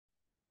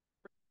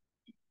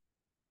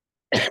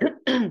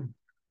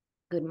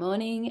Good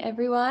morning,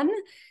 everyone.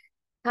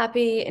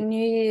 Happy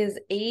New Year's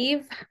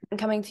Eve. I'm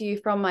coming to you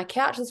from my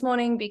couch this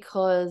morning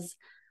because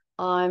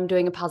I'm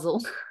doing a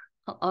puzzle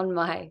on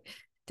my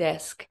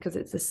desk because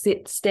it's a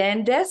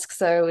sit-stand desk.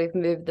 So we've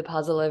moved the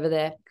puzzle over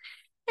there.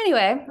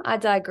 Anyway, I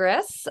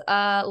digress.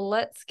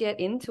 Let's get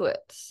into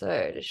it.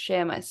 So to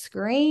share my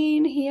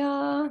screen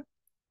here.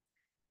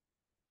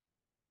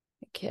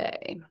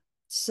 Okay,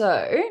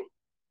 so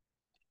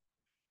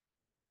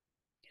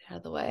get out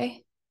of the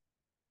way.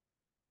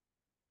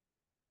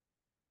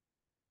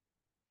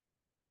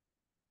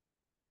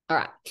 All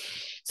right.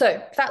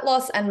 So fat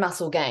loss and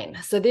muscle gain.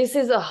 So this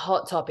is a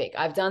hot topic.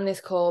 I've done this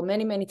call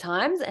many, many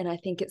times, and I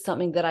think it's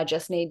something that I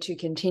just need to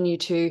continue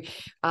to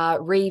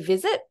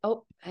revisit.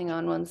 Oh, hang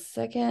on one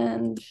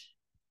second.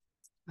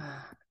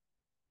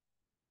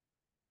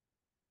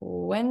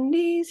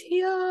 Wendy's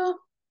here.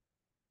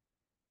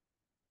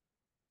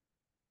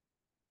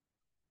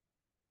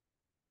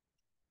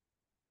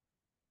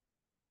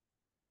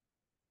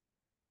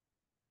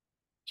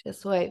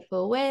 Just wait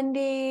for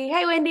Wendy.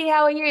 Hey, Wendy,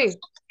 how are you?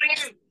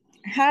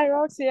 Hi,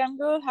 Roxy. I'm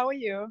good. How are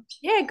you?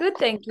 Yeah, good,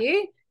 thank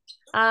you.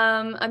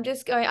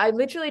 I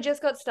literally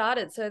just got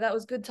started, so that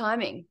was good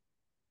timing.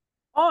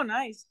 Oh,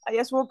 nice. I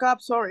just woke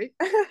up. Sorry.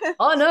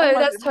 Oh I no, must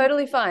that's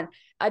totally fine.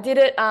 I did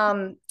it.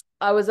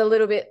 I was a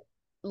little bit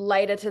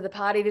later to the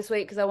party this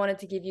week because I wanted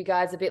to give you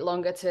guys a bit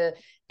longer to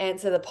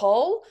answer the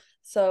poll.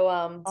 So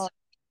Oh,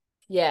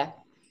 yeah,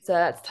 so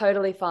that's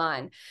totally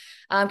fine.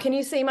 Can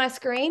you see my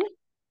screen?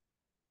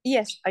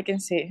 yes, I can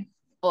see.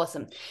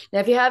 Awesome. Now,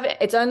 if you have,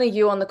 it's only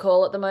you on the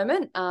call at the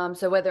moment.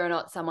 So whether or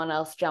not someone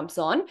else jumps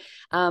on,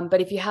 but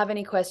if you have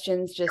any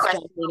questions, just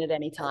jump in at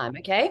any time.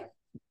 Okay.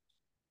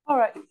 All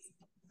right.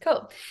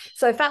 Cool.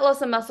 So fat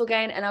loss and muscle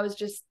gain. And I was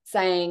just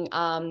saying,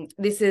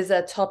 this is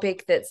a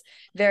topic that's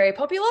very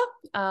popular.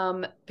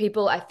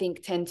 People, I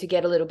think, tend to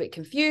get a little bit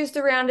confused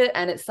around it.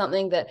 And it's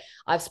something that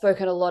I've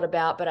spoken a lot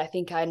about, but I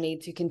think I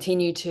need to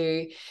continue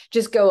to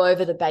just go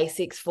over the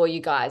basics for you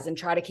guys and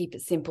try to keep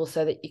it simple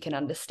so that you can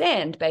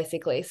understand,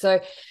 basically. So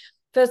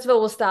first of all,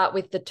 we'll start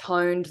with the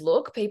toned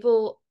look.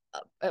 People,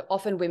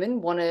 often women,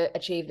 want to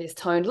achieve this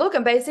toned look.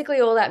 And basically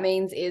all that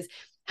means is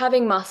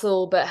having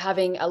muscle, but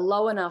having a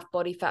low enough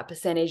body fat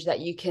percentage that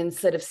you can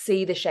sort of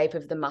see the shape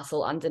of the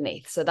muscle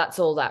underneath. So that's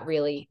all that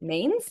really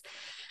means.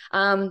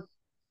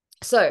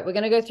 So we're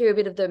going to go through a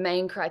bit of the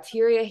main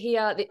criteria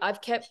here.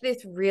 I've kept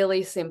this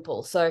really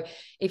simple. So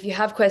if you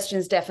have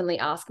questions, definitely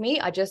ask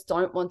me. I just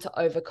don't want to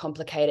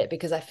overcomplicate it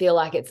because I feel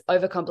like it's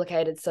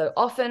overcomplicated so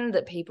often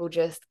that people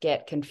just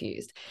get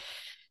confused.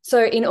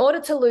 So in order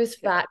to lose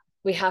fat,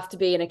 we have to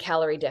be in a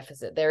calorie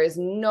deficit. There is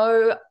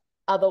no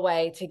other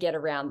way to get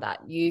around that.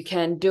 You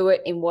can do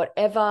it in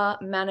whatever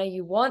manner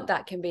you want.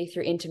 That can be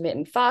through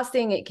intermittent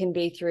fasting. It can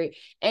be through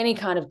any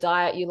kind of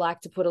diet you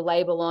like to put a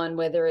label on,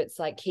 whether it's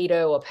like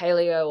keto or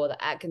paleo or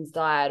the Atkins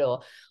diet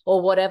or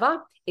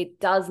whatever.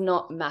 It does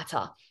not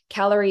matter.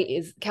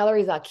 Calories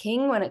are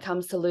king when it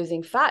comes to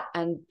losing fat,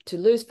 and to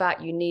lose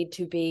fat, you need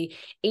to be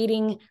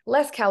eating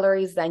less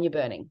calories than you're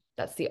burning.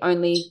 That's the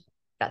only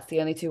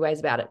two ways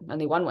about it.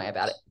 Only one way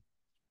about it.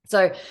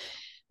 So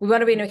we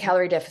want to be in a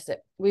calorie deficit.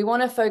 We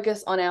want to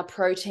focus on our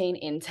protein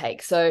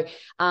intake. So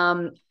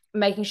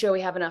making sure we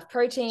have enough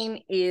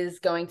protein is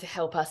going to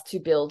help us to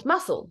build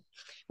muscle.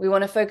 We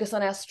want to focus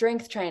on our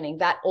strength training.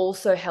 That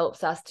also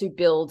helps us to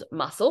build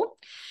muscle.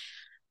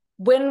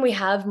 When we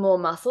have more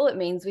muscle, it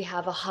means we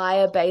have a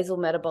higher basal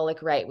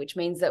metabolic rate, which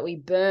means that we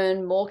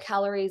burn more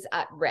calories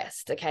at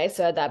rest. Okay,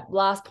 so that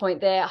last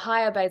point there,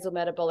 higher basal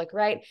metabolic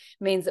rate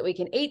means that we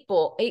can eat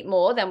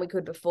more than we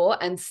could before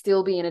and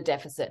still be in a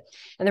deficit.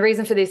 And the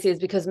reason for this is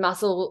because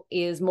muscle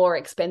is more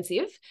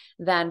expensive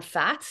than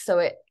fat, so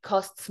it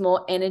costs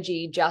more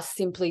energy just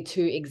simply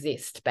to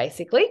exist,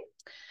 basically.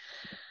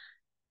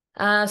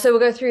 So we'll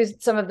go through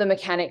some of the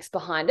mechanics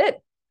behind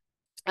it.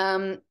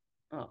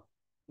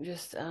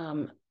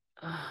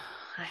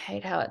 I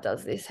hate how it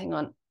does this. Hang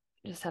on.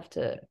 Just have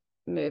to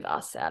move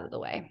us out of the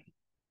way.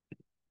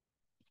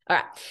 All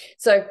right.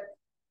 So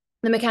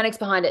the mechanics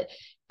behind it.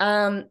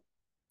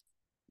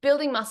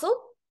 Building muscle,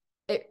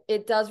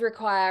 it does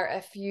require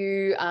a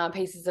few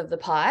pieces of the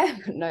pie,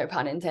 no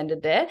pun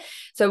intended there.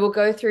 So we'll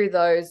go through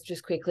those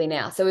just quickly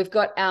now. So we've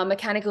got our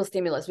mechanical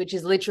stimulus, which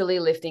is literally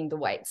lifting the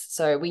weights.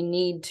 So we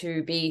need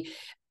to be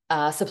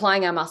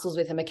supplying our muscles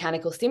with a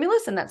mechanical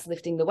stimulus, and that's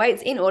lifting the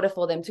weights in order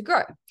for them to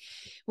grow.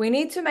 We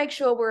need to make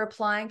sure we're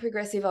applying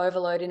progressive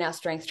overload in our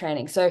strength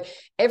training. So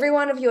every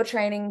one of your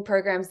training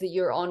programs that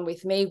you're on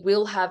with me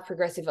will have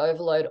progressive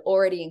overload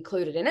already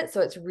included in it. So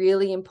it's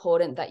really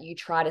important that you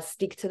try to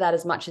stick to that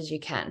as much as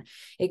you can.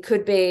 It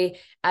could be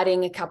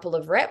adding a couple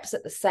of reps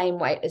at the same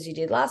weight as you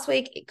did last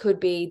week. It could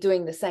be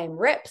doing the same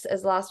reps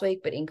as last week,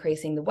 but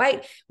increasing the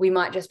weight. We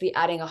might just be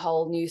adding a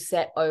whole new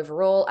set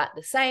overall at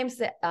the same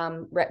set,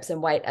 reps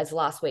and weight as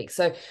last week.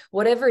 So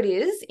whatever it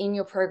is in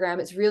your program,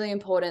 it's really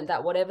important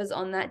that whatever's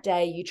on that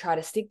day, you try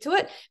to stick to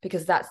it,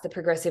 because that's the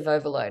progressive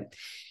overload.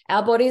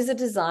 Our bodies are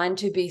designed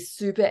to be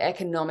super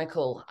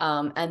economical,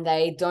 and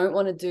they don't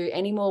want to do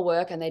any more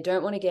work, and they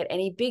don't want to get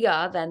any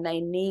bigger than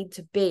they need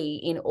to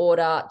be in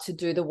order to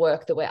do the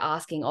work that we're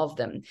asking of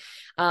them.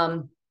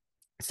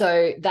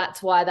 So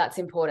that's why that's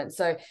important.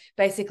 So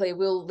basically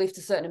we'll lift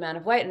a certain amount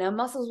of weight and our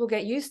muscles will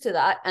get used to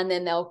that, and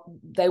then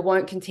they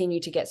won't continue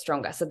to get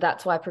stronger. So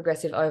that's why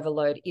progressive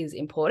overload is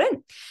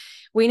important.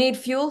 We need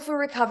fuel for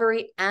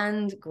recovery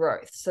and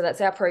growth. So that's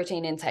our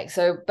protein intake.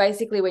 So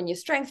basically when you're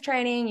strength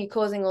training, you're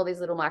causing all these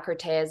little micro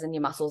tears in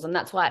your muscles, and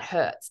that's why it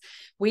hurts.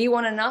 We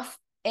want enough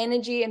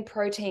energy and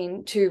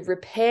protein to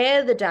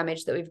repair the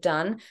damage that we've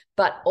done,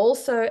 but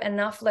also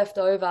enough left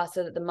over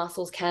so that the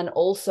muscles can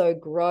also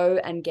grow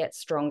and get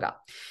stronger.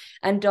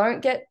 And don't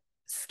get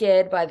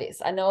scared by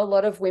this. I know a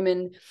lot of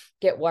women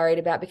get worried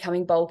about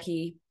becoming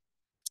bulky.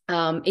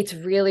 It's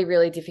really,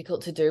 really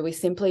difficult to do. We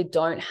simply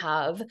don't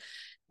have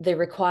the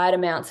required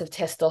amounts of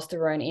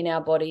testosterone in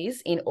our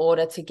bodies in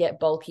order to get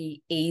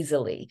bulky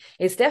easily.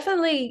 It's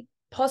definitely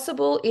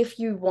possible if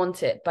you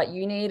want it, but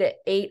you need to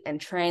eat and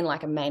train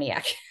like a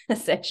maniac,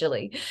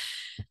 essentially.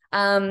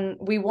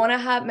 We want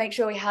to make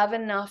sure we have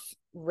enough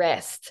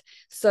rest.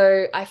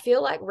 So I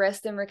feel like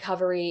rest and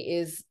recovery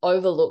is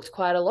overlooked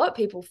quite a lot.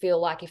 People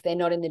feel like if they're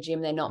not in the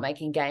gym, they're not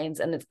making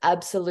gains, and it's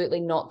absolutely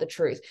not the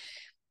truth.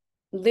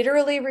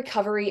 Literally,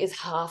 recovery is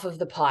half of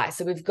the pie.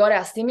 So we've got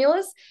our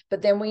stimulus,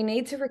 but then we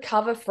need to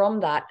recover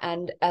from that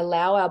and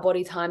allow our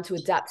body time to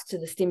adapt to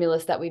the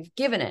stimulus that we've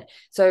given it.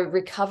 So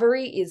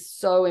recovery is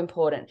so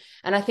important.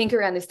 And I think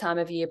around this time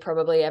of year,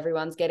 probably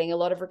everyone's getting a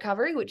lot of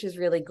recovery, which is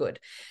really good.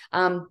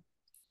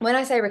 When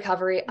I say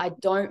recovery, I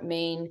don't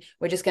mean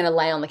we're just going to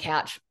lay on the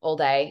couch all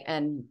day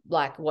and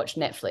like watch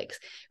Netflix.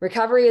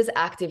 Recovery is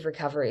active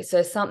recovery.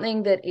 So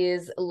something that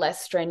is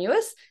less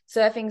strenuous.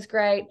 Surfing's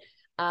great.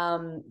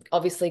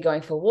 Obviously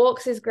going for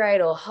walks is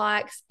great, or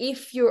hikes.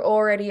 If you're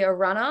already a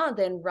runner,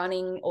 then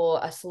running or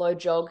a slow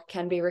jog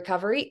can be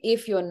recovery.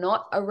 If you're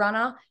not a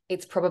runner,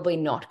 it's probably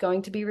not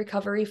going to be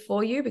recovery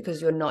for you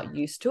because you're not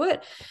used to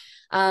it.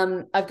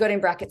 I've got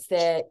in brackets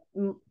there,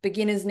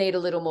 beginners need a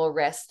little more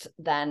rest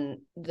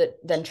than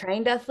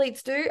trained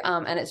athletes do.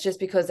 And it's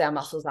just because our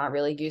muscles aren't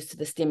really used to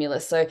the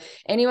stimulus. So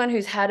anyone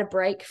who's had a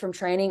break from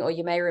training, or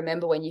you may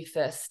remember when you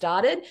first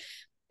started,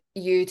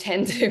 you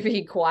tend to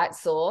be quite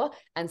sore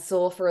and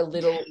sore for a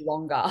little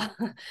longer.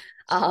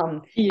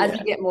 As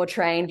you get more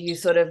trained, you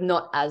sort of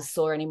not as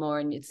sore anymore,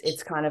 and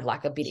it's kind of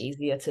like a bit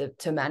easier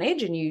to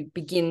manage, and you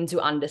begin to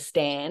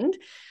understand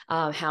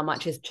how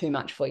much is too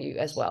much for you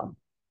as well.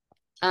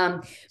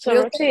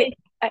 So Roxy,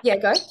 yeah,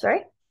 go.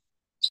 Sorry.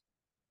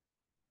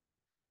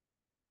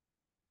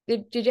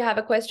 Did you have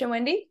a question,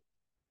 Wendy?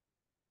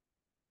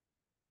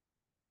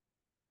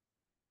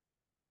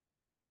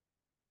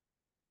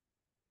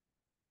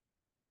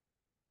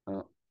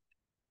 Oh.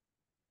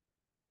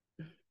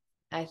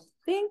 I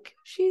think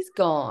she's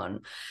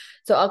gone.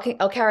 So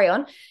I'll carry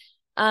on.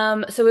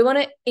 So we want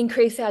to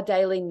increase our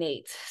daily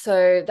NEAT.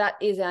 So that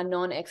is our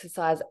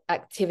non-exercise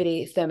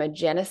activity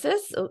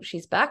thermogenesis. Oh,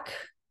 she's back.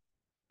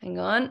 Hang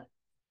on.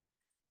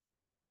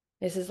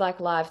 This is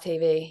like live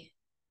TV.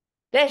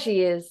 There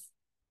she is.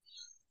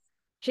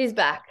 She's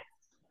back.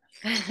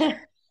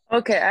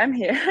 Okay, I'm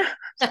here.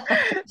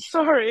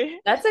 Sorry.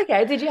 That's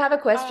okay. Did you have a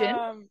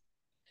question?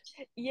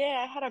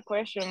 Yeah, I had a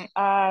question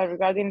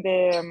regarding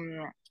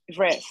the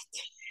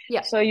rest.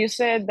 Yeah. So you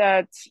said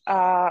that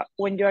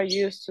when you are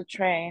used to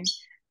train,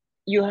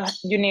 you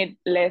need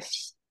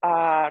less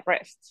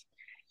rest.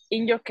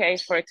 In your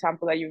case, for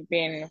example, that you've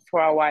been for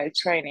a while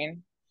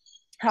training,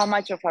 how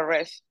much of a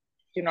rest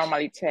you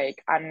normally take,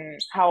 and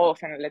how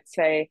often, let's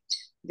say,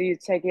 do you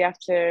take it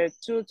after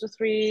 2 to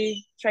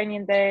 3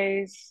 training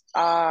days,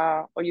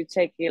 or you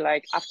take it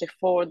like after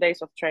 4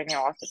 days of training,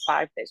 or after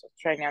 5 days of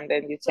training, and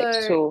then you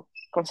take 2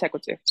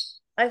 consecutive?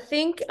 I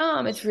think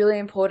it's really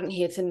important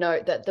here to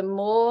note that the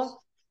more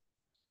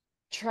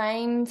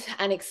trained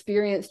and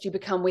experienced you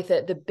become with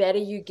it, the better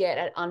you get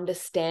at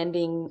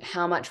understanding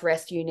how much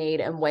rest you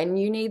need and when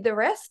you need the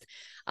rest.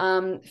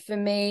 For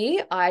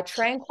me, I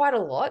train quite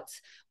a lot.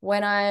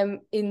 When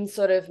I'm in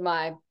sort of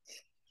my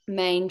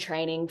main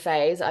training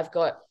phase, I've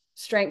got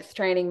strength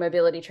training,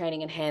 mobility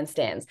training, and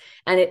handstands,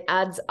 and it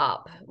adds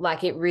up.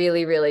 Like it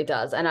really, really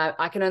does. And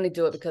I can only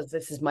do it because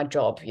this is my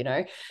job, you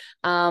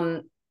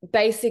know.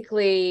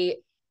 Basically,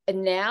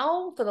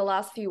 now for the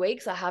last few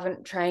weeks, I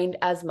haven't trained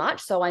as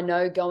much. So I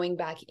know going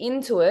back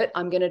into it,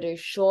 I'm going to do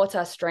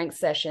shorter strength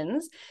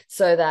sessions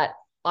so that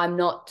I'm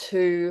not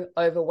too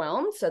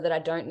overwhelmed, so that I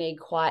don't need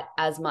quite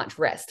as much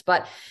rest.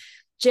 But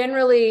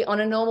generally on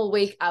a normal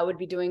week, I would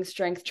be doing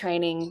strength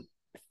training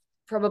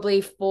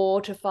probably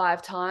 4 to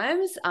 5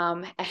 times,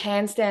 a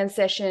handstand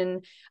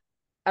session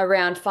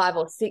around 5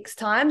 or 6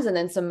 times, and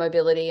then some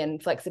mobility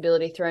and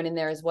flexibility thrown in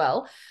there as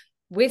well.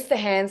 With the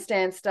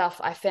handstand stuff,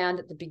 I found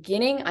at the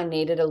beginning I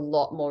needed a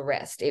lot more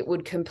rest. It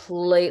would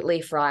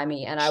completely fry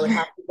me, and I would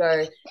have to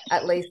go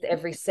at least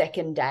every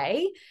second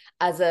day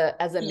as a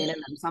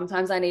minimum.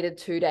 Sometimes I needed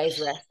 2 days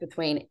rest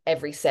between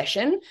every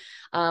session.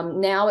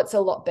 Now it's a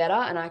lot better,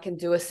 and I can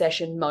do a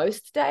session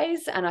most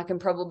days, and I can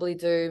probably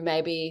do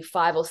maybe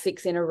 5 or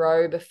 6 in a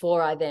row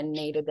before I then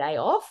need a day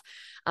off.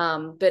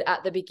 But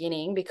at the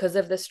beginning, because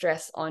of the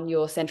stress on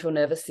your central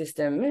nervous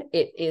system,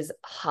 it is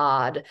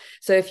hard.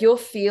 So if you're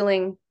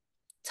feeling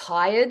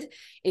tired,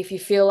 if you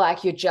feel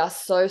like you're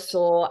just so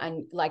sore,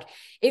 and like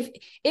if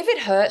it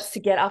hurts to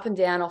get up and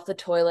down off the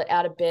toilet,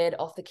 out of bed,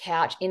 off the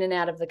couch, in and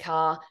out of the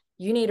car,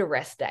 you need a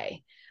rest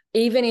day.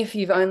 Even if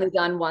you've only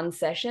done one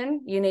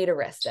session, you need a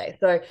rest day.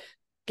 So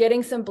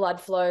getting some blood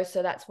flow,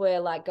 so that's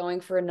where like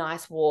going for a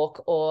nice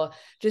walk or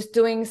just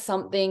doing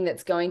something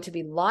that's going to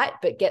be light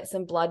but get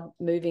some blood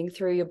moving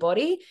through your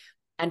body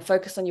and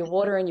focus on your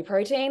water and your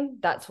protein,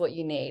 that's what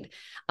you need.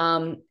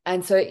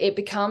 And so it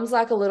becomes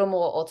like a little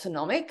more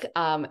autonomic,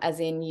 as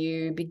in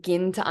you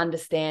begin to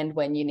understand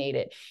when you need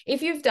it.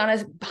 If you've done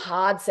a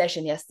hard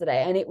session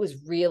yesterday and it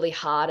was really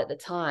hard at the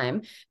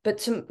time,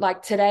 but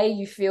like today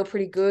you feel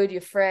pretty good,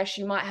 you're fresh,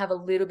 you might have a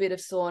little bit of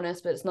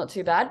soreness, but it's not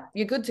too bad,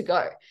 you're good to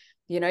go.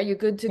 You're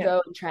good to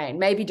go and train.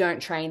 Maybe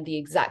don't train the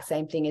exact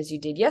same thing as you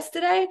did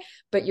yesterday,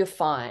 but you're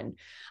fine.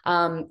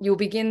 You'll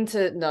begin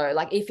to know,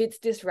 like if it's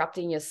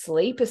disrupting your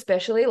sleep,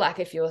 especially like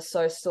if you're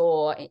so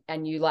sore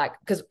and you like,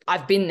 because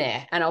I've been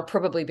there and I'll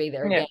probably be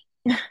there again.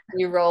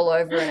 You roll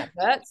over and it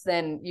hurts,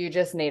 then you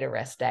just need a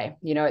rest day.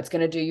 It's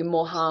going to do you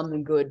more harm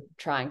than good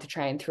trying to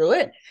train through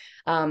it.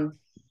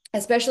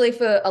 Especially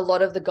for a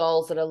lot of the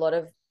goals that a lot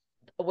of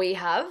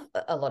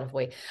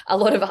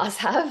us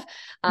have.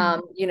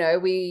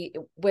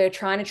 We're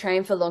trying to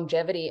train for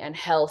longevity and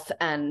health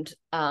and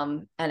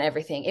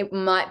everything. It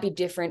might be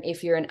different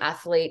if you're an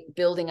athlete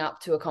building up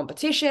to a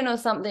competition or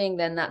something,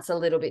 then that's a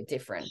little bit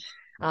different.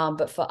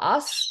 But for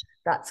us,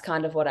 that's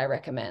kind of what I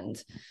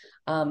recommend.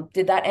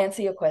 Did that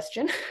answer your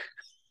question?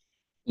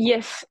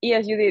 Yes,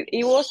 you did.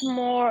 It was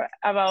more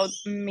about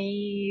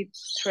me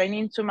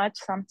training too much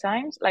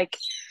sometimes, like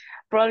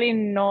probably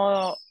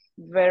not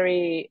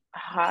very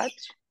hard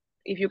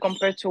if you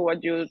compare to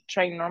what you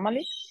train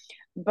normally,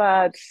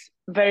 but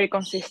very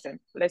consistent.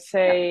 Let's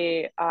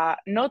say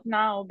not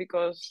now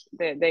because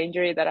the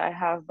injury that I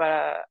have,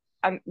 but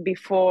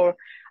before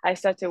I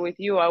started with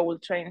you, I will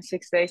train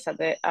 6 days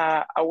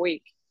a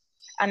week,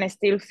 and I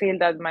still feel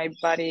that my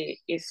body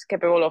is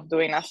capable of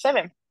doing a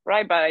 7,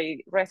 right? But I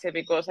rest it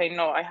because I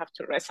know I have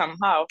to rest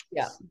somehow.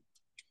 Yeah.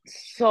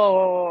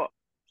 So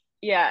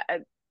yeah,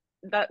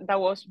 that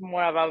was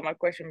more about my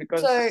question,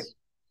 because so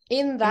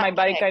in that my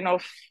body case, kind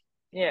of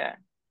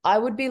I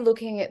would be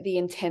looking at the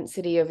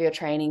intensity of your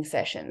training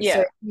sessions. Yeah.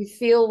 So if you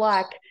feel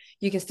like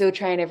you can still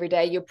train every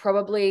day, you're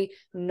probably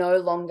no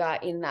longer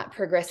in that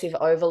progressive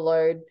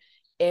overload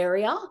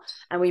area,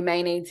 and we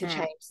may need to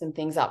change some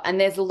things up. And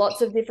there's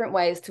lots of different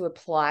ways to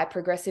apply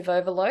progressive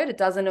overload. It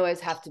doesn't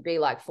always have to be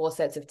like 4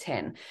 sets of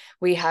 10.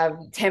 We have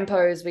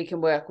tempos we can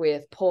work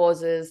with,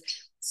 pauses,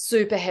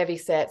 super heavy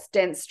sets,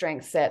 dense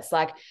strength sets.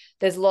 Like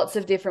there's lots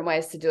of different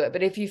ways to do it.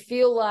 But if you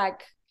feel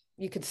like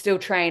you could still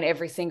train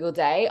every single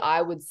day,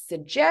 I would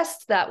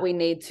suggest that we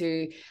need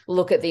to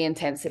look at the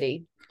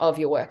intensity of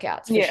your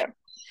workouts. Yeah.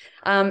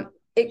 Sure.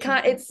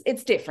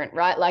 It's different,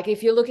 right? Like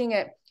if you're looking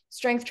at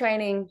strength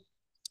training,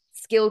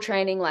 skill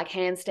training, like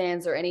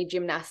handstands or any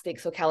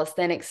gymnastics or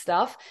calisthenics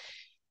stuff,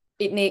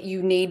 they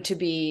need to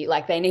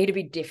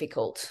be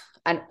difficult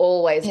and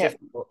always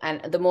difficult.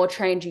 And the more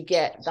trained you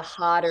get, the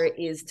harder it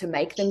is to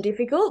make them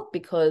difficult,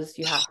 because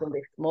you have to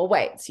lift more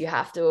weights. You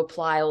have to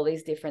apply all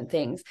these different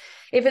things.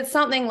 If it's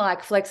something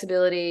like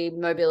flexibility,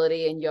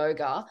 mobility, and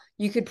yoga,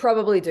 you could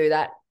probably do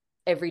that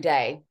every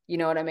day. You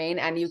know what I mean?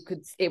 And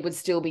it would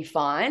still be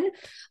fine.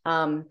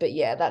 But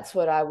yeah, that's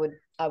what I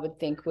would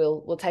think.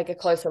 We'll take a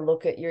closer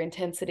look at your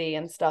intensity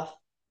and stuff.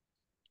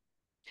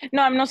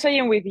 No, I'm not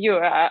saying with you.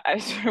 I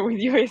swear with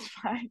you is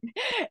fine.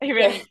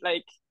 Even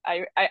like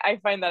I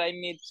find that I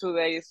need 2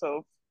 days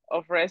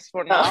of rest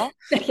for now,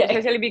 Okay.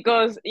 especially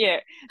because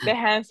the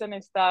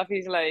handstand stuff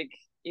is like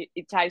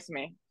it ties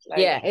me.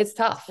 Like, it's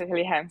tough.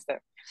 Especially handstand.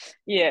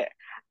 Yeah.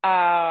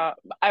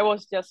 I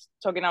was just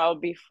talking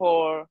about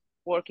before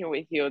working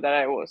with you that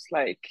I was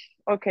like,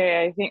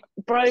 okay, I think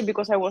probably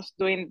because I was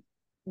doing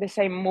the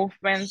same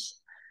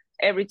movements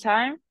every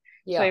time.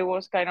 Yeah. So it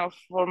was kind of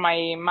for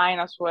my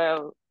mind as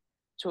well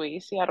too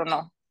easy. I don't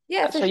know.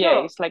 Yeah, for so sure.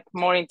 Yeah, it's like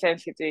more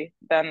intensity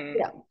than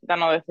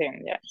other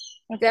thing. Yeah,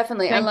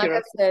 definitely. And like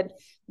I said,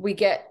 we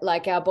get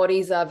like our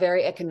bodies are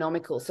very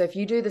economical. So if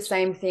you do the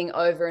same thing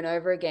over and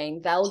over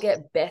again, they'll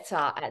get better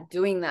at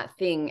doing that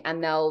thing,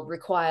 and they'll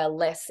require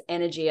less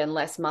energy and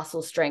less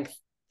muscle strength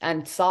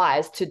and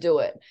size to do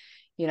it.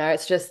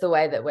 It's just the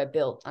way that we're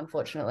built,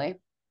 unfortunately.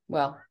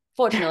 Well,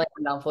 fortunately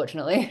and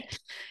unfortunately.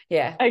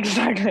 Yeah.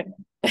 Exactly.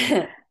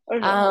 Okay.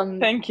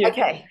 Thank you.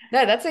 Okay.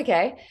 No, that's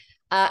okay.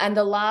 And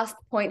the last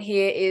point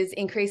here is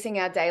increasing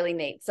our daily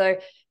needs. So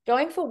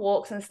going for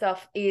walks and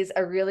stuff is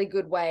a really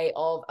good way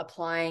of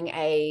applying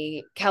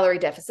a calorie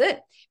deficit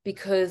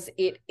because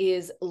it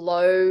is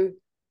low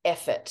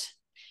effort.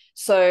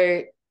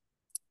 So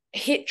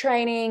HIIT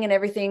training and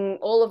everything,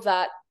 all of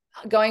that,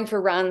 going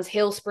for runs,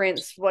 hill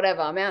sprints,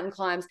 whatever, mountain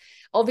climbs,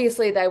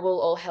 obviously they will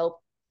all help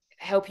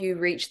you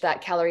reach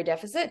that calorie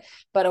deficit,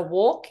 but a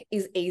walk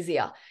is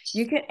easier.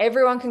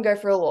 Everyone can go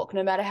for a walk,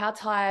 no matter how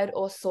tired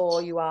or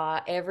sore you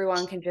are.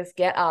 Everyone can just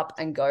get up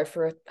and go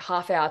for a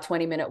half hour,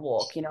 20-minute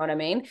walk. You know what I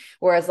mean?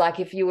 Whereas like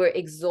if you were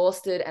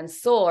exhausted and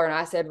sore and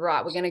I said,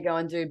 right, we're going to go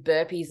and do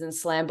burpees and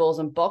slam balls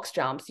and box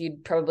jumps,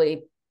 you'd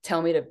probably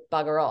tell me to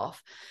bugger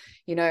off,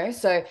 you know?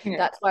 So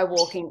that's why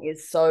walking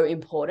is so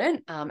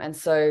important, and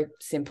so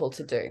simple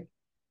to do.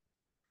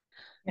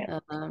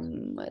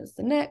 Where's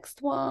the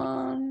next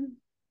one?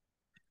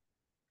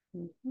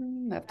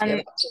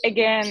 And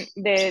again,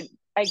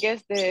 I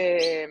guess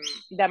the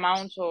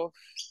amount of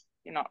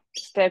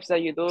steps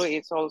that you do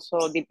is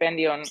also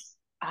depending on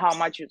how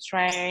much you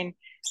train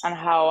and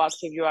how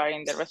active you are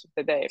in the rest of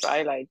the day,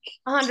 right? Like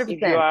 100%.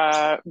 If you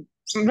are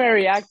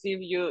very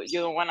active, you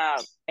don't want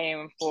to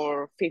aim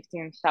for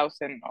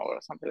 15,000 or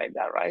something like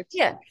that, right?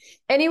 Yeah,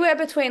 anywhere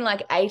between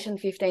like 8 and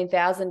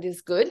 15,000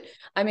 is good.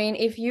 I mean,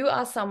 if you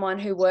are someone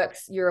who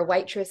you're a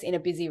waitress in a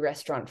busy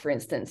restaurant, for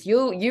instance,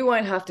 you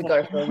won't have to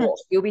go for a walk.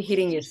 You'll be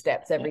hitting your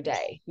steps every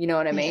day. You know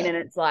what I mean? And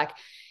it's like,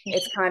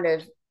 it's kind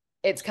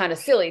of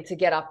silly to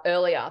get up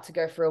earlier to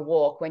go for a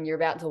walk when you're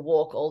about to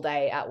walk all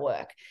day at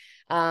work.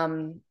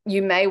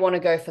 You may want to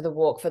go for the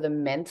walk for the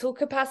mental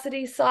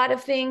capacity side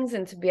of things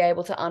and to be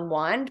able to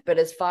unwind. But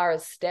as far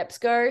as steps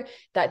go,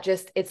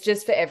 it's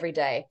just for every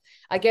day.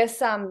 I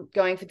guess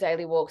going for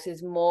daily walks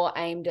is more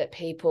aimed at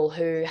people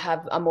who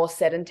have a more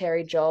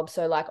sedentary job.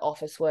 So like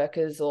office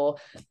workers or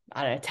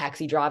I don't know,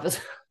 taxi drivers,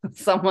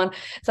 someone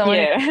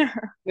who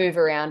move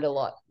around a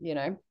lot, you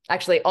know.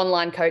 Actually,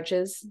 online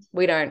coaches,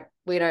 we don't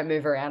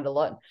move around a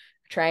lot.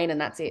 Train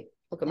and that's it.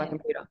 Look at my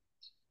computer.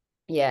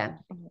 Yeah.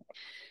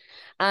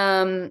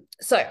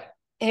 So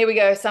here we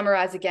go,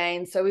 summarize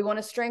again. So we want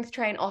to strength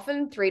train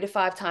often, 3 to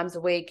 5 times a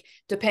week,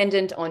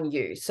 dependent on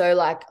you. So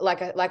like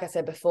I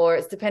said before,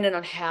 it's dependent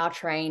on how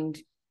trained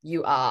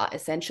you are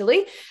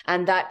essentially.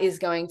 And that is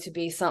going to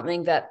be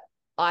something that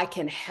I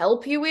can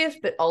help you with,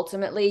 but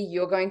ultimately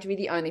you're going to be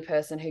the only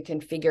person who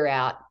can figure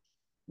out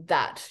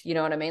that, you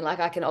know what I mean? Like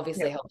I can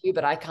obviously help you,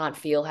 but I can't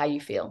feel how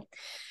you feel.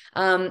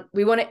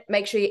 We want to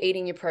make sure you're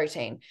eating your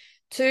protein.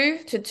 2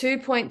 to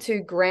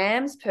 2.2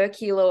 grams per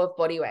kilo of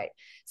body weight.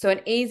 So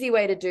an easy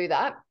way to do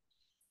that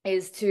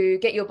is to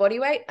get your body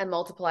weight and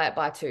multiply it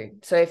by 2.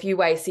 So if you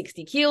weigh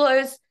 60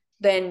 kilos,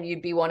 then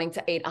you'd be wanting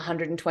to eat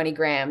 120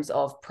 grams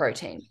of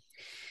protein.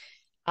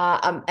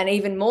 An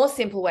even more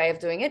simple way of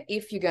doing it,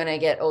 if you're going to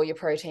get all your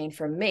protein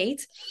from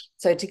meat,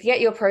 so to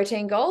get your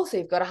protein goal, so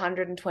you've got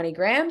 120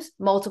 grams,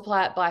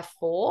 multiply it by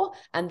 4,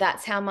 and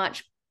that's how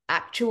much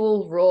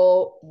actual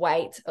raw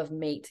weight of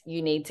meat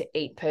you need to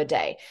eat per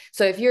day.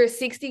 So if you're a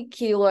 60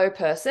 kilo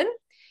person,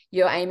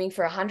 you're aiming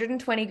for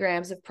 120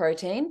 grams of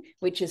protein,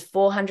 which is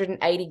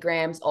 480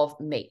 grams of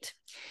meat.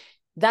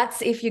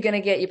 That's if you're going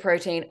to get your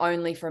protein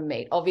only from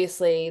meat.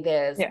 Obviously,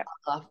 there's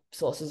other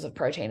sources of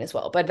protein as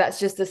well, but that's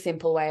just a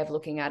simple way of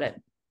looking at it.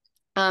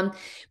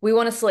 We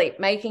want to sleep,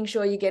 making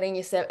sure you're getting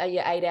your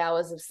 8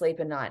 hours of sleep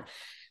a night.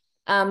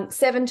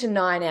 7 to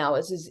 9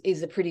 hours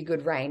is a pretty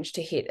good range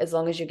to hit as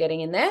long as you're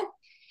getting in there.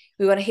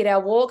 We want to hit our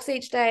walks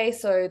each day.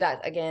 So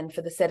that, again,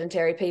 for the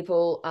sedentary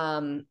people,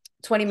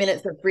 20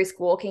 minutes of brisk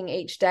walking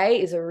each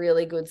day is a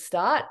really good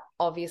start.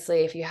 Obviously,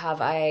 if you have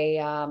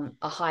a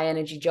high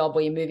energy job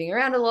where you're moving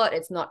around a lot,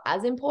 it's not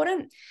as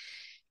important.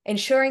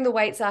 Ensuring the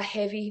weights are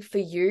heavy for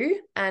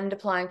you and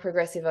applying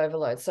progressive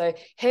overload. So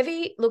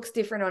heavy looks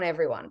different on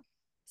everyone.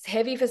 It's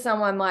heavy for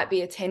someone might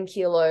be a 10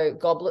 kilo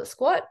goblet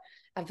squat.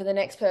 And for the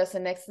next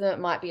person next to them,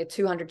 it might be a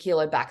 200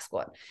 kilo back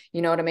squat.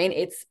 You know what I mean?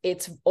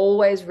 It's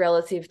always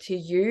relative to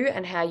you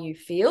and how you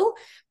feel,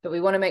 but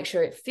we want to make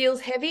sure it feels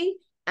heavy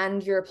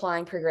and you're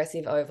applying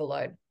progressive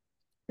overload.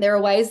 There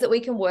are ways that we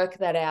can work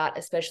that out,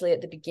 especially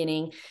at the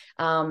beginning,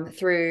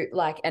 through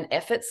like an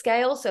effort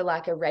scale. So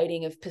like a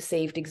rating of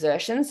perceived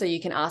exertion. So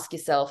you can ask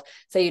yourself,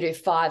 say you do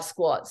 5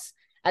 squats.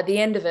 At the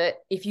end of it,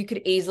 if you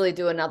could easily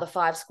do another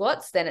 5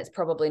 squats, then it's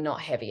probably not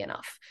heavy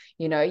enough.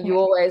 You know, you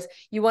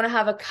want to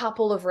have a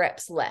couple of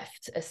reps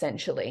left,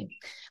 essentially.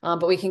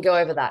 But we can go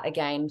over that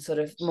again, sort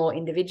of more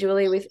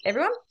individually with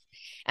everyone.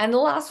 And the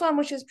last one,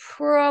 which is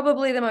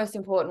probably the most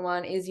important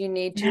one, is you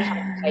need to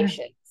have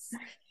patience.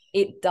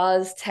 It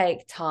does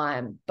take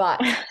time,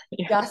 but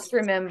just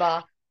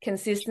remember,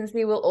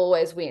 consistency will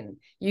always win.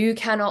 You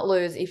cannot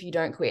lose if you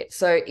don't quit.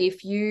 So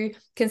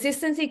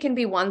consistency can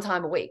be 1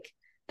 time a week.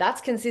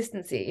 That's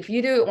consistency. If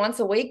you do it once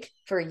a week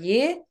for a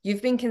year,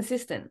 you've been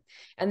consistent,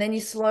 and then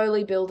you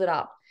slowly build it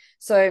up.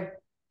 So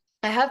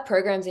I have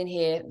programs in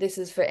here. This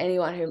is for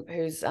anyone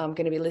who's going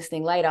to be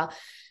listening later,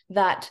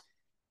 that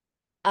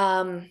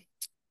I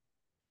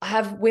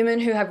have women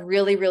who have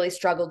really, really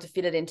struggled to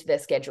fit it into their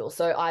schedule.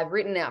 So I've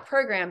written out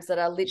programs that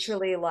are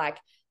literally like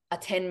a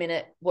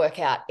 10-minute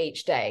workout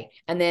each day.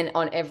 And then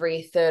on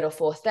every third or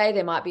fourth day,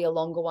 there might be a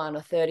longer one,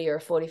 a 30 or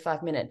a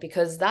 45-minute,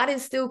 because that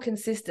is still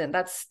consistent.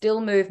 That's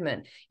still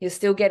movement. You're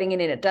still getting it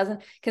in.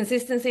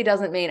 Consistency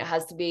doesn't mean it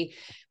has to be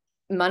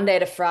Monday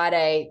to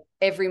Friday,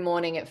 every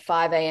morning at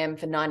 5 a.m.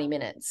 for 90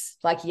 minutes.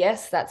 Like,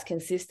 yes, that's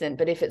consistent,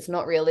 but if it's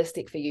not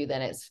realistic for you,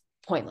 then it's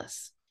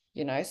pointless,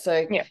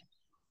 So Yeah.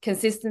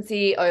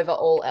 Consistency over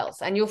all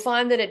else. And you'll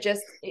find that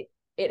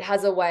it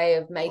has a way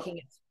of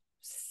making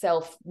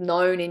itself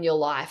known in your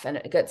life, and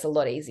it gets a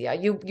lot easier.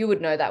 You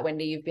would know that,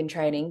 Wendy. You've been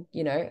training,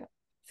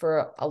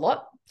 for a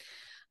lot.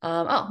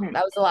 That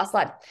was the last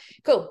slide.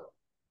 Cool.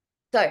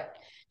 So,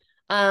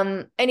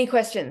 any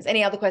questions?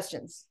 Any other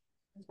questions?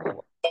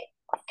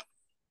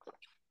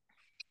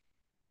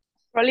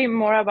 Probably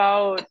more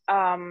about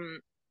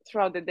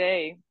throughout the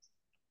day,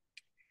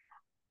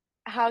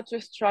 how to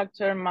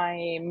structure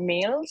my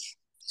meals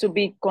to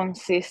be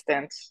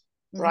consistent,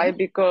 right?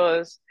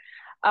 Because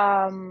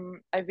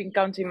I've been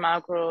counting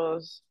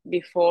macros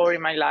before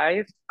in my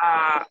life,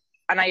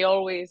 and I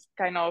always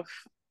kind of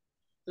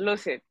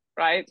lose it,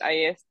 right?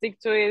 I stick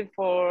to it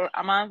for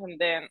a month, and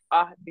then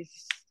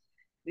this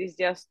is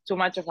just too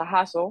much of a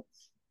hassle.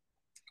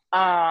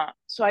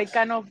 So I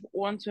kind of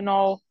want to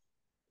know,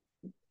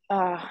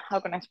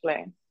 how can I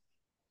explain?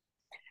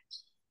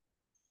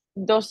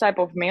 Those type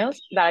of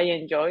meals that I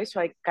enjoy,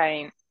 so I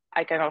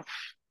kind of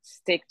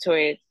stick to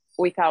it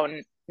without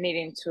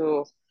needing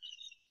to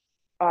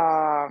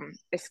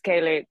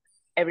scale it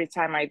every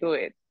time I do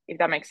it, if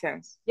that makes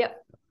sense. Yep.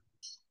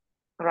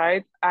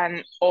 Right.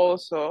 And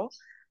also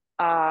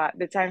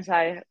the times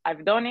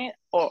I've done it,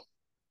 or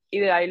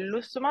either I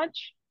lose too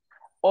much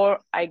or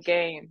I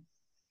gain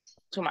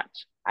too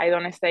much. I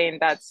don't stay in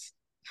that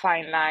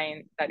fine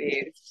line that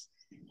is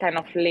kind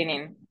of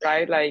leaning,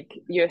 right? Like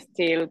you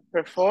still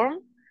perform,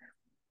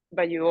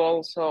 but you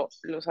also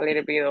lose a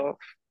little bit of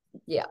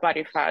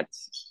body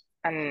fats,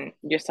 and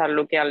you start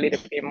looking a little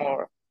bit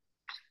more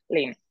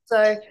lean.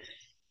 So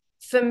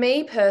for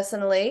me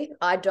personally,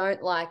 I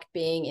don't like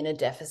being in a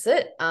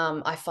deficit.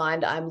 I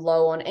find I'm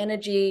low on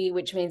energy,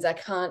 which means I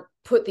can't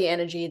put the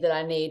energy that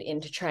I need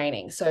into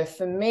training. So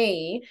for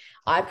me,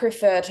 I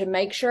prefer to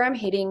make sure I'm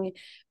hitting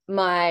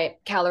my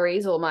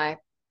calories or my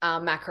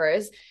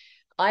macros.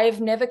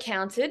 I've never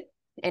counted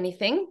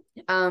anything.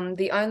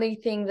 The only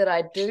thing that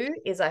I do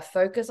is I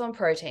focus on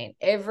protein.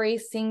 Every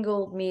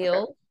single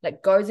meal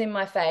that goes in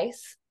my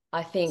face,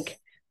 I think,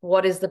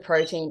 what is the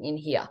protein in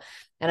here?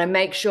 And I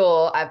make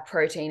sure I have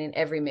protein in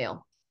every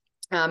meal.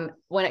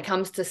 When it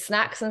comes to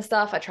snacks and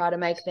stuff, I try to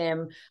make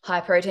them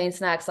high protein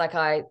snacks, like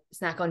I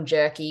snack on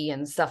jerky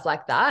and stuff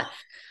like that.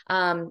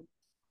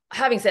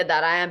 Having said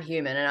that, I am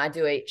human and I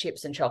do eat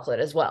chips and chocolate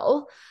as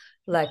well.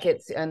 Like,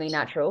 it's only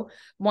natural.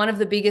 One of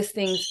the biggest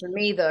things for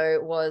me, though,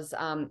 was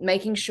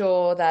making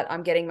sure that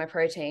I'm getting my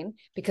protein,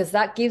 because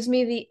that gives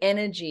me the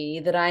energy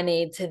that I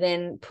need to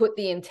then put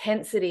the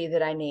intensity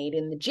that I need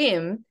in the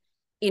gym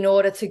in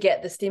order to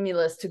get the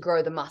stimulus to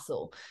grow the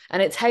muscle.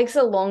 And it takes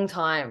a long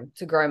time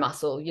to grow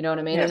muscle, you know what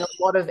I mean? Yeah. And a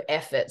lot of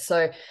effort.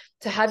 So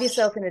to have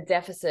yourself in a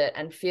deficit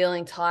and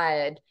feeling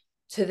tired,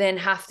 to then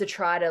have to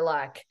try to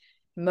like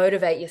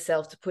motivate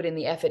yourself to put in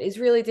the effort is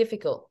really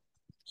difficult.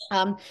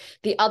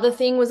 The other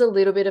thing was a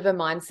little bit of a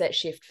mindset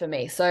shift for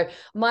me. So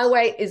my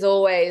weight is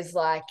always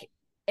like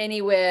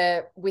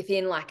anywhere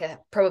within like a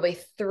probably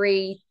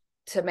 3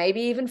 to maybe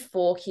even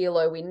 4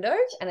 kilo window.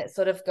 And it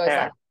sort of goes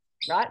like,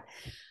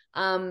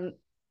 right?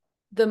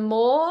 The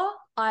more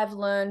I've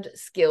learned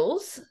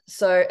skills,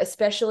 so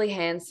especially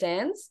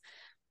handstands,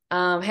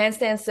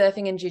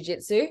 surfing and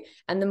jiu-jitsu,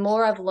 and the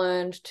more I've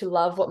learned to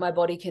love what my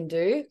body can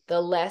do,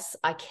 the less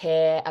I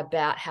care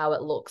about how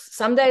it looks.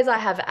 Some days I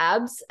have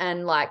abs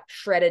and like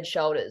shredded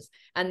shoulders,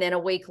 and then a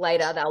week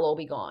later they'll all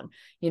be gone.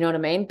 You know what I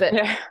mean? But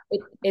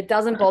it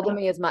doesn't bother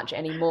me as much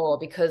anymore,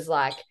 because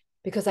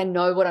I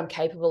know what I'm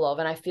capable of,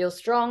 and I feel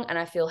strong and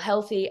I feel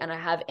healthy and I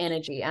have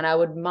energy, and I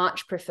would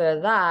much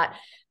prefer that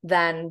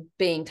than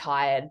being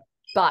tired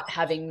but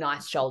having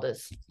nice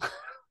shoulders.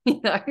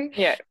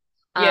 Yeah,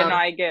 no,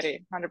 I get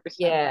it 100%.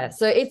 Yeah,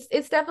 so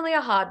it's definitely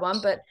a hard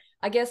one, but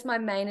I guess my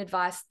main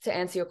advice to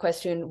answer your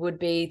question would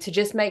be to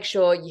just make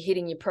sure you're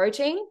hitting your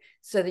protein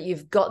so that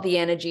you've got the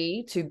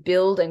energy to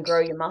build and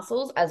grow your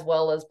muscles, as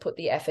well as put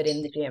the effort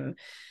in the gym.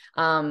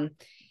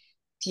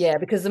 Yeah,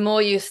 because the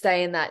more you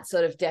stay in that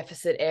sort of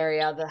deficit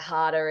area, the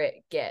harder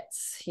it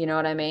gets. You know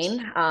what I mean?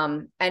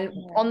 And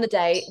on the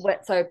day,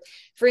 so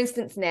for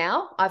instance,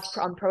 now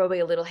I'm probably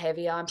a little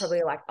heavier. I'm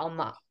probably like on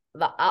the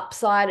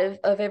upside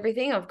of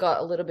everything. I've got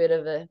a little bit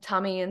of a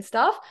tummy and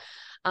stuff.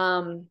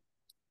 And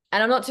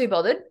I'm not too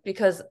bothered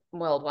because,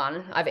 well,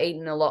 one, I've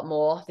eaten a lot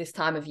more this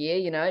time of year,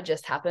 it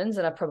just happens,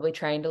 and I've probably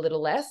trained a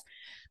little less.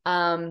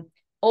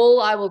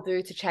 All I will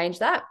do to change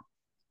that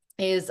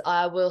is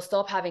I will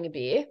stop having a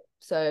beer.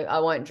 So I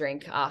won't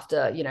drink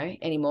after,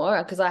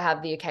 anymore, because I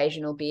have the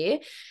occasional beer.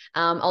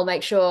 I'll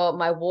make sure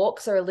my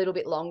walks are a little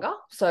bit longer.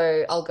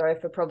 So I'll go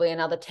for probably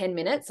another 10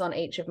 minutes on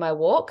each of my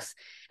walks,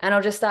 and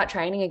I'll just start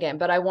training again,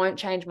 but I won't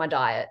change my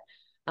diet.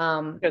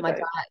 My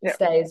diet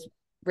stays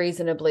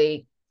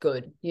reasonably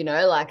good, you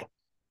know, like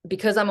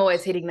because I'm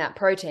always hitting that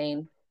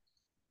protein,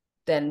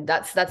 then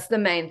that's the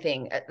main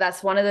thing.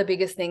 That's one of the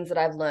biggest things that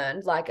I've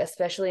learned, like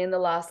especially in the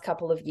last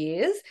couple of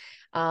years.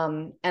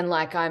 And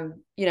like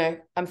I'm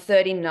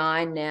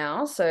 39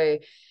 now, so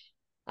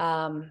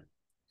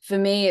for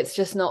me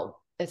it's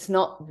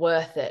not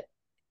worth it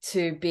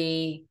to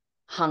be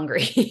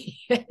hungry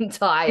and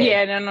tired.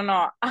 Yeah,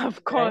 no, of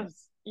Okay.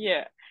 course.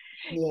 Yeah.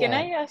 Can Yeah.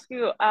 I ask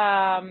you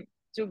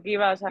to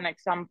give us an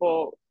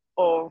example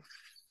of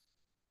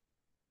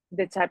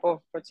the type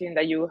of protein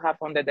that you have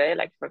on the day?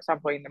 Like, for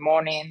example, in the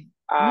morning,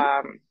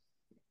 Mhm.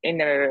 in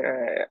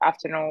the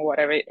afternoon,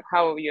 whatever,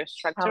 how you How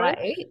structure I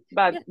it. eat.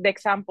 But Yeah. the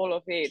example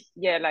of it,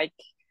 yeah, like,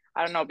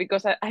 I don't know,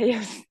 because I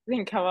just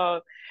think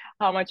about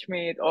how much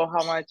meat or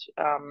how much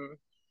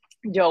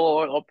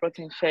yogurt or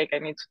protein shake I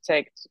need to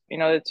take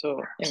in order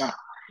to,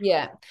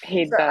 Yeah.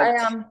 hit So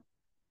that.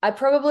 I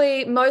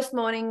probably most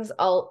mornings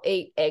I'll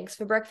eat eggs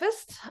for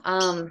breakfast.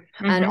 And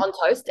Mm-hmm. on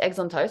toast, eggs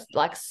on toast,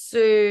 like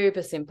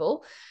super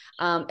simple.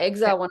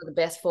 Eggs are one of the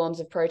best forms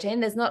of protein.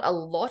 There's not a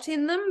lot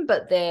in them,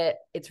 but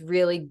it's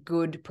really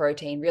good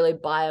protein, really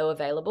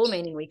bioavailable,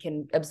 meaning we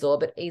can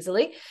absorb it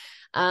easily.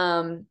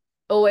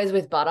 Always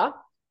with butter.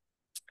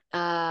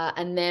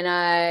 And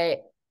then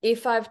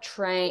if I've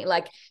trained,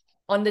 like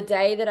on the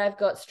day that I've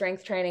got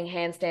strength training,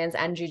 handstands,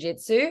 and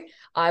jujitsu,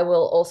 I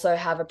will also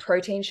have a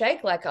protein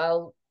shake. Like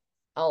I'll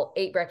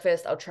eat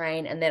breakfast, I'll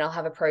train, and then I'll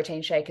have a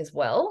protein shake as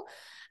well.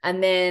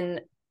 And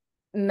then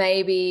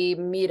maybe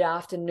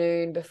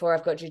mid-afternoon before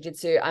I've got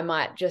jujitsu, I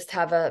might just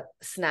have a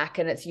snack,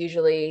 and it's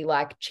usually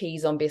like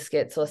cheese on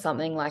biscuits or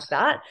something like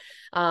that.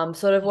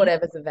 Sort of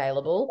whatever's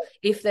available.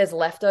 If there's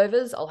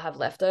leftovers, I'll have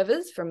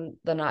leftovers from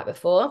the night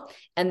before,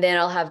 and then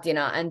I'll have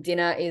dinner. And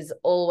dinner is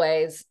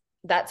always,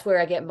 that's where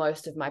I get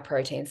most of my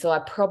protein. So I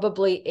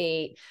probably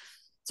eat,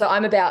 so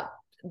I'm about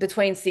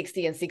between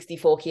 60 and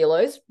 64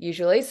 kilos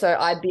usually. So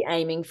I'd be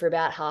aiming for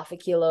about half a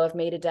kilo of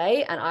meat a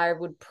day, and I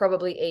would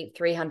probably eat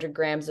 300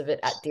 grams of it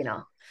at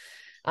dinner.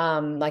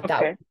 Like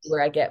that Okay.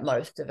 where I get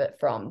most of it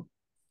from.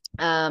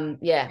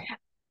 Yeah.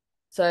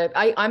 So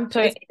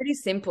So it's pretty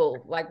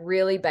simple, like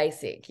really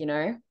basic, you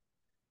know?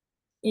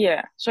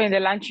 yeah. So in the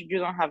lunch you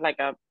don't have like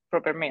a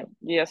proper meal.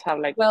 You just have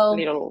like Well,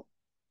 little.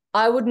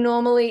 I would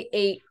normally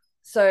eat.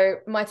 So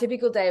my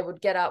typical day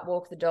would get up,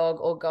 walk the dog,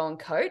 or go and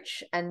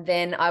coach, and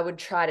then I would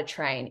try to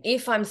train.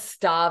 If I'm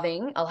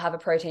starving, I'll have a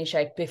protein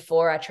shake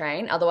before I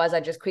train. Otherwise, I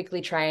just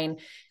quickly train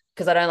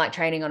because I don't like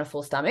training on a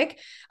full stomach.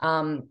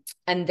 And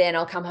then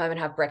I'll come home and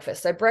have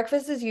breakfast. So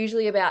breakfast is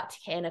usually about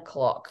 10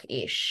 o'clock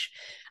ish.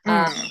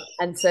 Mm,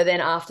 And so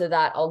then after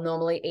that, I'll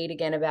normally eat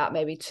again about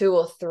maybe 2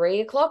 or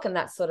 3 o'clock, and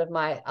that's sort of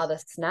my other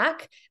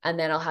snack. And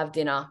then I'll have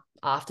dinner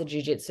after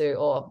jujitsu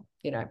or,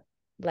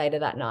 later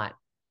that night.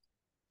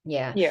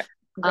 Yeah. yeah,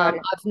 got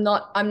it.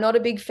 I'm not a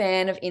big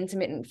fan of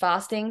intermittent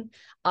fasting.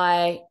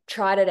 I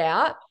tried it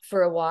out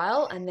for a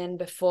while, and then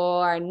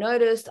before I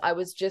noticed, I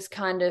was just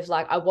kind of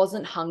like I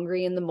wasn't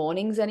hungry in the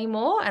mornings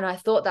anymore, and I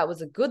thought that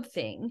was a good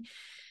thing,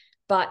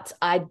 but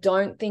I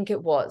don't think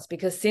it was,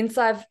 because since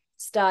I've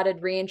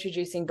started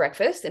reintroducing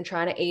breakfast and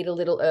trying to eat a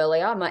little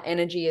earlier, my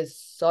energy is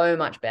so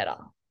much better.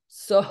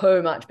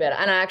 So much better.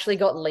 And I actually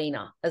got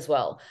leaner as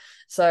well.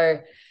 So,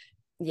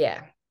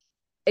 yeah,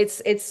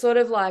 it's sort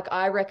of like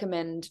I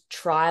recommend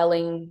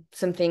trialing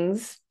some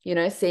things,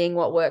 seeing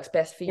what works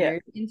best for Yeah. you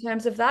in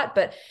terms of that.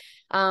 But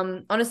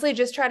honestly,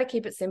 just try to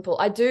keep it simple.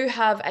 I do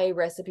have a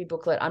recipe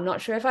booklet. I'm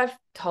not sure if I've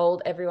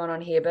told everyone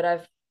on here, but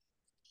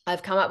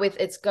I've come up with,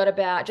 it's got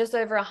about just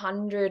over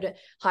 100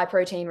 high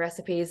protein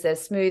recipes.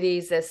 There's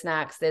smoothies, there's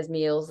snacks, there's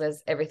meals,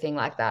 there's everything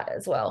like that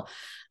as well.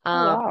 Oh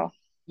Um, wow.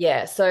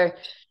 yeah, so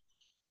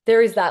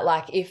there is that,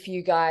 like if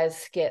you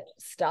guys get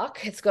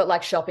stuck, it's got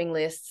like shopping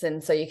lists,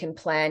 and so you can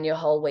plan your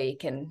whole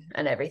week and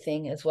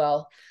everything as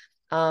well.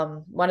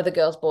 One of the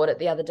girls bought it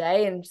the other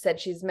day and said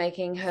she's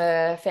making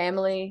her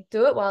family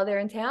do it while they're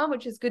in town,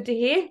 which is good to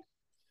hear.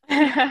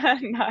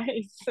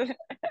 Nice.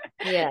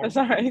 Yeah. That's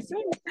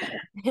amazing.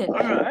 All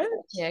right.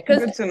 Yeah,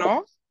 because Good to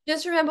know.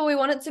 just remember, we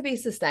want it to be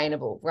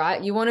sustainable,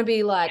 right? You want to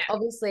be like,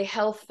 obviously,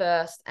 health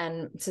first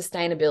and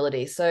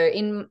sustainability. So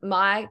in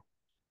my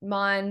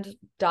mind,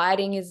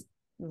 dieting is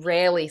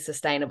rarely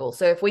sustainable.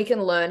 So if we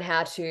can learn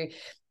how to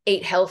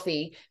eat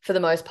healthy for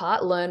the most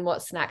part, learn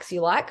what snacks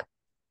you like,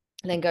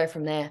 and then go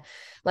from there.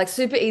 Like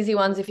super easy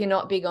ones, if you're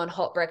not big on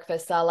hot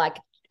breakfasts, are like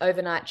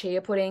overnight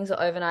chia puddings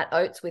or overnight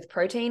oats with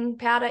protein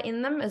powder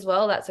in them as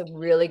well. That's a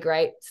really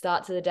great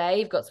start to the day.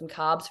 You've got some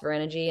carbs for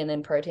energy, and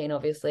then protein,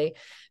 obviously,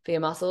 for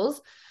your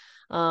muscles.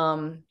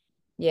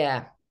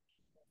 Yeah.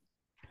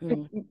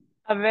 Mm.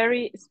 A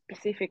very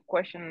specific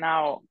question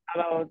now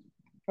about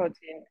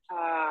protein.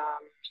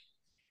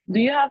 Do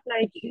you have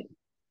like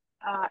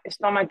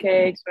stomach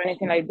aches or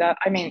anything like that?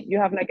 I mean, you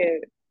have like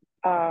a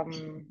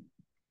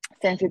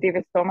sensitive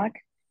stomach,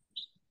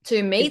 To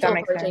if meat that or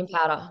makes protein sense.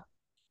 powder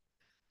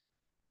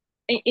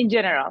In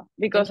general, in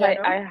because I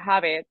general?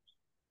 have it.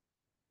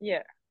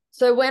 Yeah.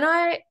 So when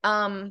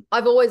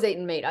I've always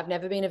eaten meat. I've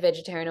never been a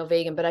vegetarian or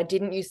vegan, but I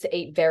didn't used to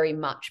eat very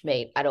much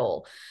meat at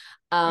all.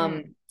 Um,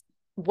 Mm.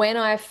 when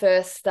I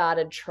first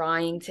started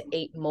trying to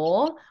eat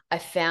more, I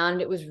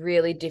found it was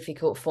really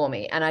difficult for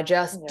me, and I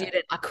just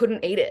didn't. I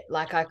couldn't eat it.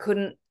 Like I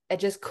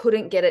just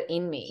couldn't get it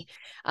in me.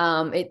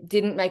 It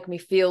didn't make me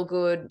feel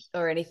good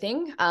or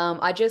anything.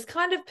 I just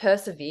kind of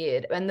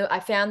persevered, and I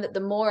found that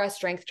the more I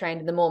strength trained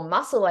and the more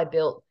muscle I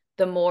built,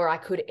 the more I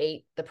could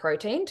eat the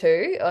protein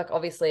too. Like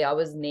obviously I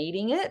was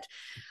needing it.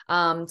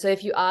 So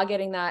if you are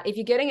getting that, if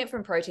you're getting it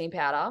from protein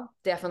powder,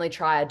 definitely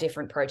try a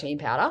different protein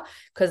powder,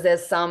 because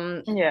there's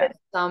some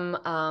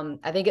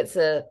I think I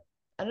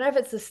don't know if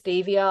it's a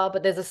stevia,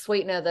 but there's a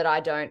sweetener that I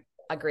don't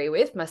agree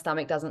with. My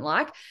stomach doesn't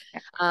like.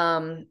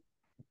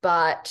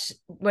 But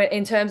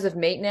in terms of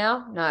meat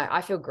now, no,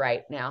 I feel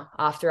great now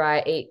after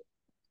I eat.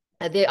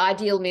 The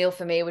ideal meal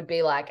for me would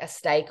be like a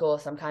steak or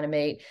some kind of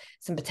meat,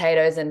 some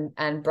potatoes and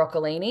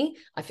broccolini.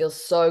 I feel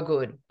so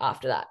good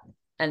after that,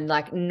 and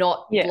like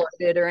not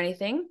bloated or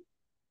anything.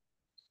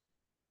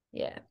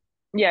 Yeah.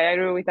 Yeah, I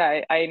agree with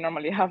that. I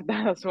normally have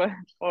that as well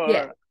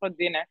for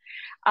dinner.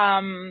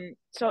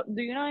 So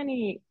do you know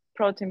any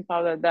protein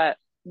powder that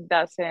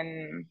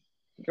doesn't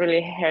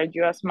really hurt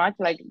you as much?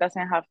 Like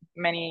doesn't have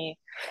many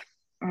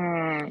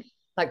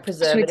like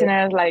preservatives.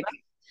 sweeteners, like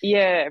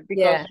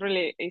because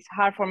really it's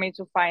hard for me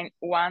to find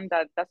one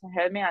that doesn't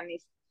hurt me and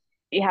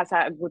it has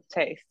a good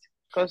taste.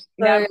 Because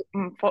there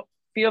are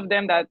few of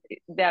them that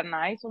they're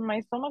nice on my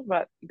stomach,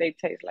 but they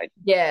taste like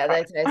they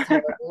taste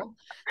terrible.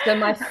 So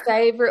my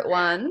favorite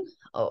one,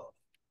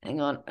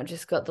 hang on, I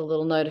just got the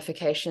little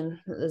notification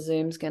that the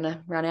Zoom's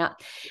gonna run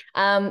out.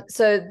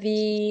 So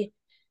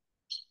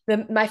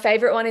my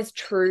favorite one is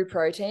True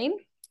Protein.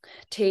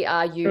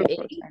 TRUE,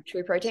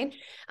 True Protein.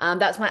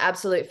 That's my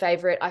absolute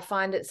favorite. I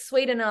find it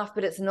sweet enough,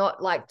 but it's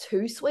not like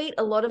too sweet.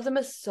 A lot of them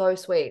are so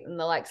sweet and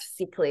they're like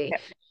sickly.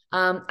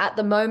 At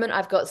the moment,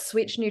 I've got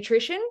Switch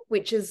Nutrition,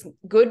 which is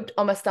good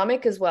on my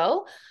stomach as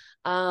well,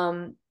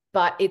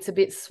 but it's a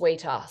bit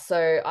sweeter.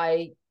 So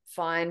I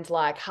find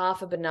like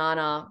half a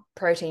banana,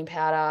 protein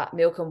powder,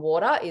 milk and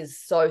water is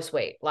so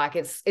sweet. Like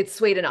it's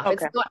sweet enough.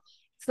 Okay.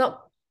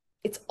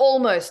 It's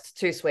almost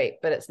too sweet,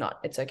 but it's not.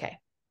 It's okay.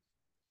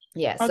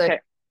 Yeah. So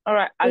all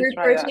right, I'll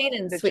try protein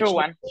and the Switch True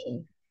one.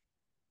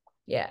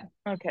 Yeah.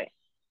 Okay.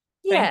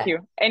 Yeah. Thank you.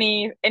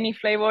 Any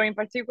flavor in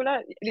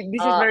particular? This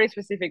is very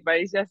specific, but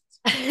it's just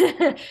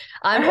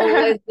I'm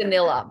always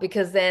vanilla,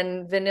 because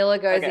then vanilla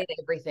goes in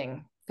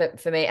everything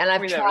for me. And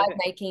I've tried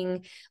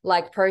making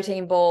like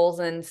protein balls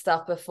and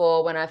stuff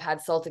before when I've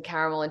had salted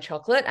caramel and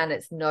chocolate, and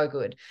it's no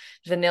good.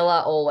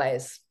 Vanilla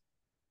always.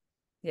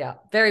 Yeah.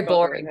 Very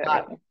boring,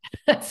 but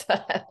that's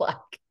what I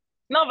like.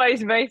 No, but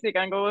it's basic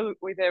and goes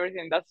with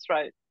everything. That's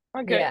right.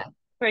 Okay. Yeah.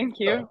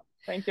 Thank you. Cool.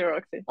 Thank you,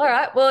 Roxy. All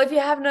right. Well, if you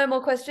have no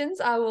more questions,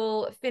 I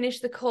will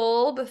finish the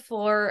call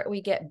before we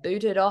get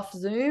booted off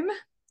Zoom.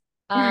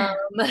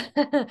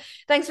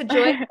 Thanks for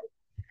joining.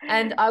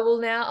 And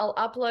I'll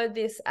upload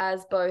this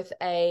as both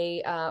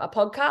a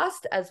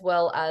podcast, as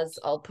well as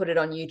I'll put it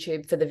on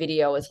YouTube for the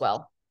video as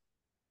well.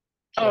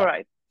 All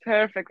right.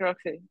 Perfect,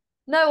 Roxy.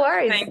 No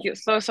worries. Thank you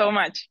so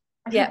much.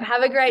 Yeah.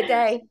 Have a great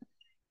day.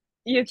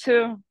 You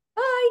too.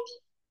 Bye.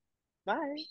 Bye.